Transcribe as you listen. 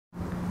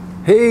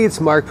Hey, it's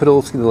Mark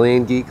Podolsky, the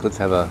Land Geek. Let's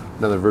have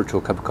another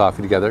virtual cup of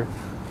coffee together.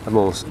 I'm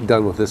almost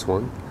done with this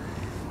one.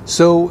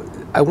 So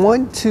I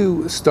want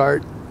to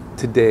start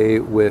today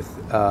with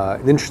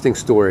an interesting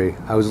story.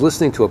 I was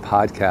listening to a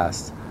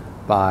podcast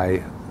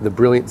by the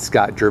brilliant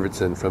Scott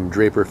Jurvetson from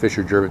Draper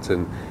Fisher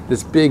Jurvetson,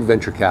 this big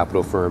venture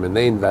capital firm, and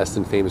they invest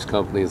in famous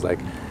companies like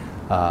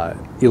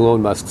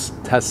Elon Musk's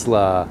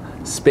Tesla,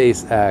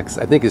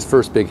 SpaceX. I think his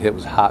first big hit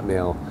was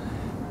Hotmail.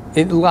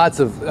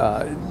 Lots of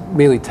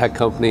mainly tech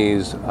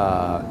companies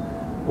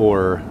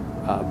or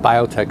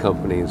biotech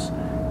companies.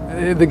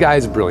 The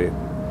guy's brilliant.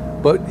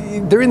 But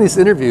during this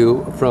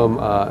interview from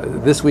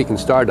This Week in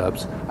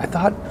Startups, I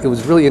thought it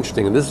was really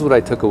interesting, and this is what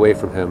I took away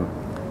from him.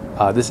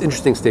 This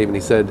interesting statement.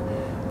 He said,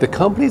 the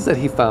companies that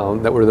he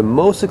found that were the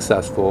most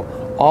successful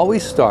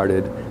always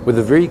started with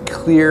a very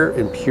clear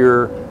and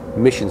pure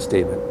mission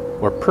statement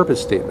or purpose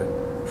statement.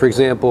 For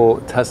example,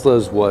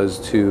 Tesla's was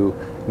to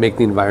make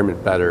the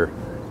environment better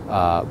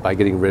by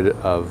getting rid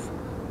of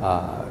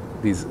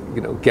these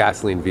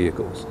gasoline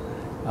vehicles.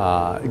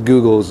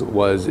 Google's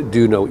was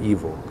do no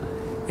evil.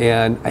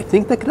 And I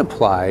think that can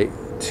apply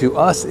to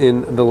us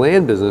in the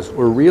land business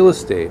or real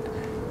estate,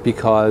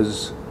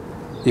 because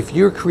if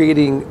you're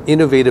creating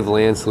innovative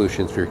land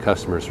solutions for your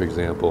customers, for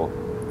example,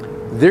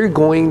 they're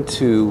going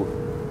to,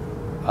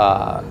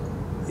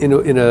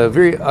 in a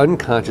very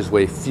unconscious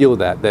way, feel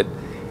that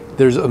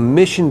there's a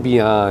mission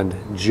beyond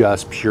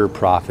just pure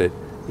profit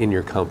in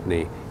your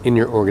company, in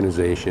your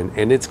organization,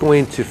 and it's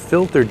going to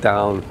filter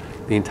down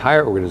the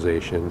entire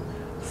organization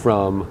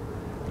from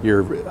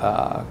your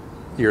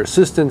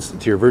assistants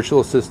to your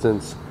virtual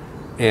assistants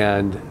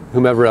and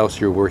whomever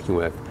else you're working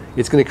with.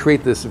 It's going to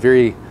create this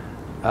very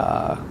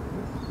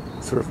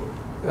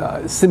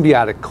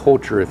symbiotic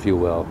culture, if you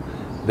will,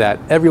 that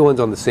everyone's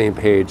on the same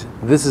page.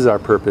 This is our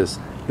purpose.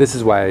 This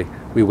is why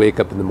we wake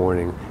up in the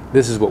morning.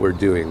 This is what we're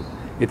doing.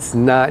 It's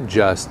not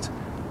just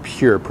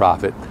pure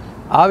profit.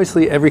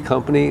 Obviously, every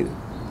company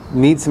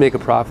needs to make a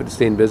profit to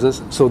stay in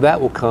business, so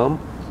that will come,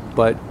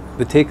 but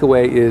the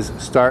takeaway is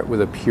start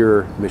with a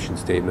pure mission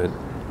statement.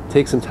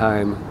 Take some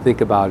time,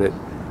 think about it,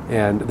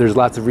 and there's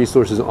lots of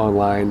resources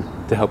online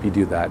to help you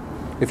do that.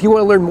 If you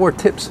want to learn more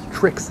tips,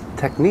 tricks,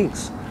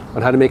 techniques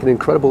on how to make an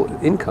incredible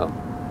income,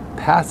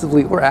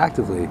 passively or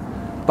actively,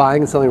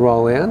 buying and selling raw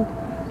land,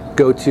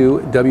 go to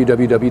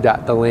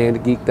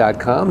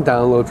www.thelandgeek.com,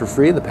 download for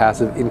free the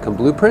Passive Income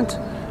Blueprint,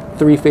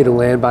 3 Fatal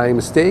Land Buying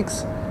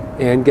Mistakes,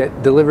 and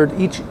get delivered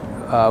each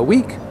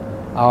week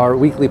our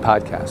weekly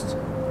podcast.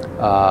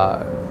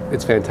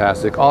 It's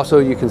fantastic. Also,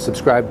 you can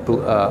subscribe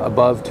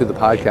above to the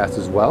podcast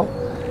as well.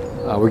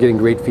 We're getting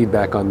great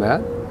feedback on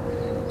that.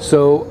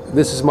 So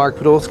this is Mark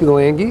Podolsky, the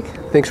Land Geek.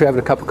 Thanks for having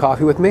a cup of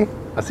coffee with me.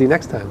 I'll see you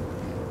next time.